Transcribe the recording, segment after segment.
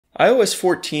iOS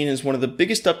 14 is one of the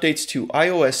biggest updates to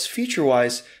iOS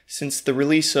feature-wise since the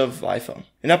release of iPhone.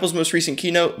 In Apple's most recent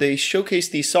keynote, they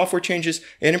showcased these software changes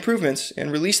and improvements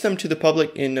and released them to the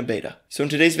public in a beta. So in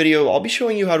today's video, I'll be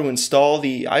showing you how to install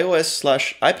the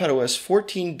iOS/iPadOS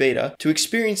 14 beta to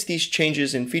experience these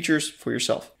changes and features for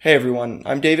yourself. Hey everyone,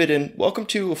 I'm David and welcome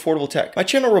to Affordable Tech. My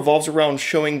channel revolves around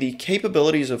showing the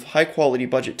capabilities of high-quality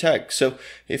budget tech, so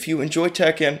if you enjoy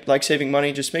tech and like saving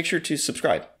money, just make sure to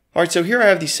subscribe. Alright, so here I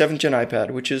have the 7th gen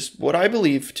iPad, which is what I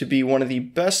believe to be one of the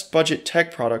best budget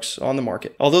tech products on the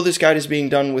market. Although this guide is being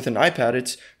done with an iPad,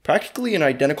 it's practically an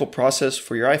identical process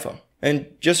for your iPhone. And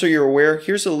just so you're aware,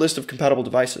 here's a list of compatible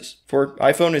devices. For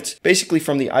iPhone, it's basically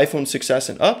from the iPhone 6s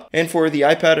and up. And for the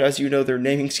iPad, as you know, their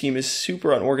naming scheme is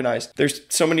super unorganized. There's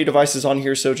so many devices on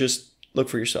here, so just look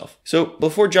for yourself. So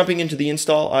before jumping into the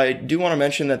install, I do want to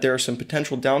mention that there are some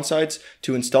potential downsides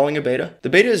to installing a beta. The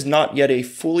beta is not yet a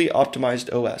fully optimized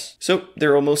OS. So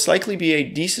there will most likely be a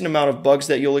decent amount of bugs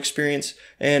that you'll experience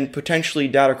and potentially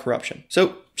data corruption.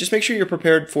 So just make sure you're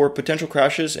prepared for potential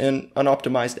crashes and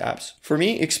unoptimized apps. For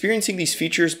me, experiencing these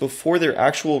features before their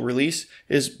actual release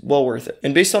is well worth it.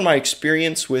 And based on my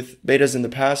experience with betas in the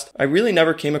past, I really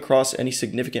never came across any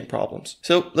significant problems.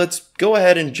 So let's go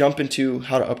ahead and jump into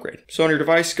how to upgrade. So on your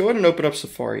device, go ahead and open up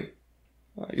Safari.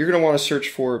 You're going to want to search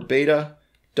for beta.apple.com.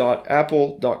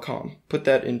 Put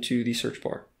that into the search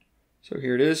bar. So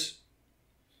here it is.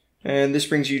 And this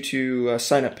brings you to a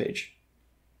sign up page.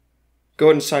 Go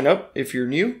ahead and sign up if you're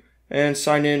new, and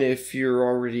sign in if you're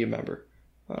already a member.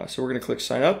 So we're going to click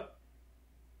sign up.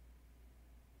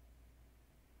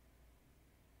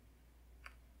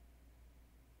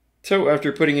 So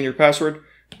after putting in your password,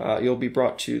 you'll be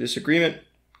brought to this agreement.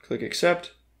 Click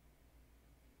accept.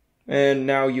 And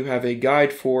now you have a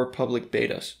guide for public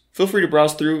betas. Feel free to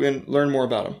browse through and learn more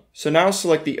about them. So now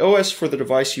select the OS for the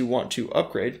device you want to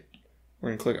upgrade. We're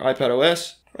going to click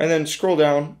iPadOS, and then scroll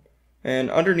down.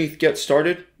 And underneath Get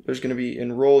Started, there's going to be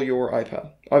Enroll Your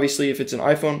iPad. Obviously, if it's an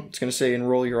iPhone, it's going to say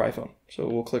Enroll Your iPhone. So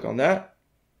we'll click on that.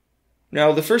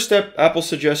 Now, the first step, Apple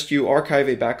suggests you archive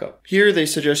a backup. Here, they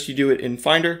suggest you do it in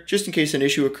Finder, just in case an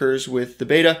issue occurs with the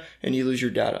beta and you lose your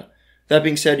data. That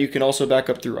being said, you can also back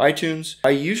up through iTunes.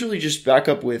 I usually just back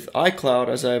up with iCloud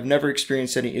as I have never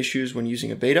experienced any issues when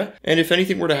using a beta. And if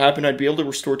anything were to happen, I'd be able to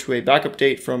restore to a backup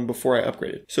date from before I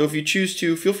upgraded. So if you choose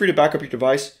to, feel free to back up your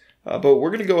device. But we're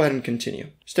going to go ahead and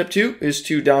continue. Step 2 is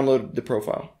to download the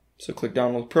profile. So click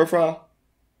download profile,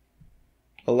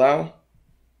 allow,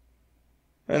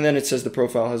 and then it says the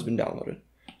profile has been downloaded.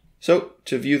 So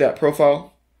to view that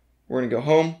profile, we're going to go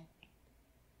home,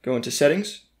 go into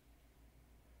settings,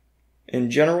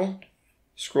 in general,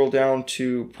 scroll down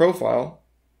to profile,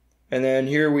 and then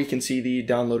here we can see the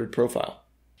downloaded profile.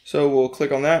 So we'll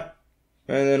click on that,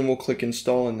 and then we'll click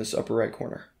install in this upper right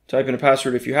corner. Type in a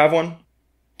password if you have one.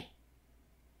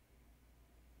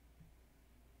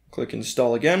 Click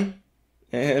install again,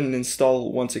 and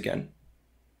install once again.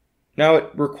 Now it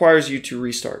requires you to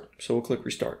restart, so we'll click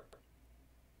restart.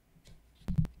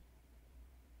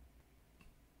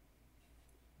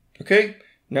 Okay,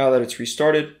 now that it's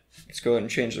restarted, let's go ahead and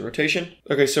change the rotation.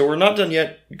 Okay, so we're not done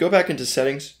yet. Go back into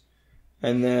settings,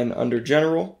 and then under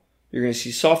general, you're going to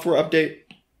see software update.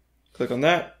 Click on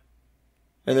that.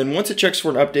 And then once it checks for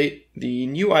an update, the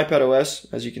new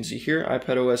iPadOS, as you can see here,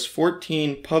 iPadOS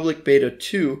 14 Public Beta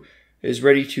 2 is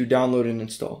ready to download and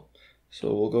install.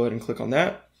 So we'll go ahead and click on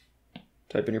that.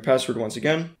 Type in your password once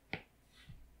again.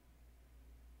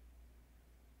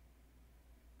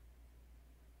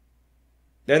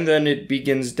 And then it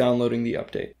begins downloading the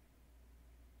update.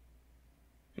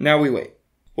 Now we wait.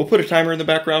 We'll put a timer in the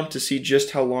background to see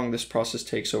just how long this process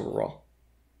takes overall.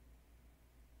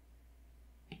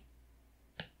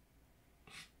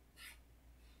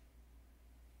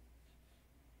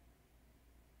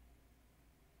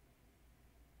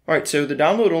 Alright, so the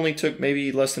download only took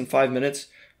maybe less than 5 minutes.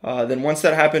 Then once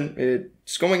that happened,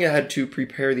 it's going ahead to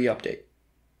prepare the update.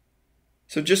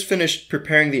 So just finished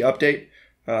preparing the update.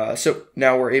 So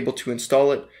now we're able to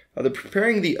install it. The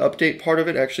preparing the update part of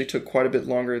it actually took quite a bit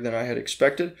longer than I had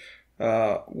expected.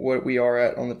 What we are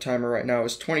at on the timer right now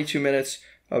is 22 minutes.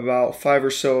 About 5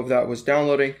 or so of that was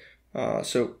downloading.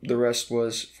 So the rest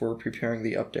was for preparing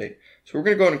the update. So we're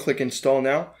going to go ahead and click install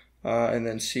now and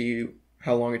then see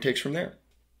how long it takes from there.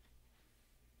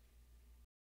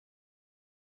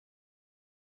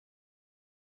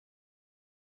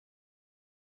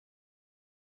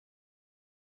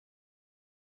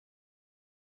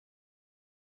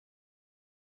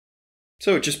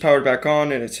 So it just powered back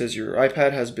on and it says your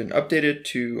iPad has been updated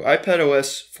to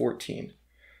iPadOS 14.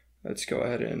 Let's go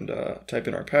ahead and type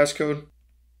in our passcode.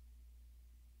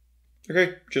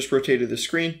 Okay, just rotated the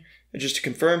screen. And just to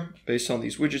confirm, based on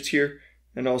these widgets here,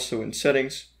 and also in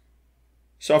settings,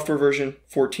 software version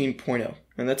 14.0.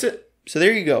 And that's it. So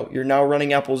there you go. You're now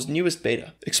running Apple's newest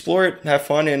beta. Explore it, have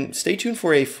fun, and stay tuned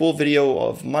for a full video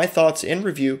of my thoughts and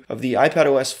review of the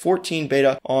iPadOS 14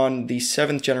 beta on the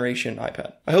 7th generation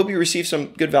iPad. I hope you receive some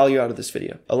good value out of this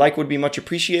video. A like would be much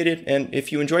appreciated, and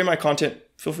if you enjoy my content,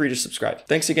 feel free to subscribe.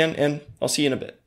 Thanks again, and I'll see you in a bit.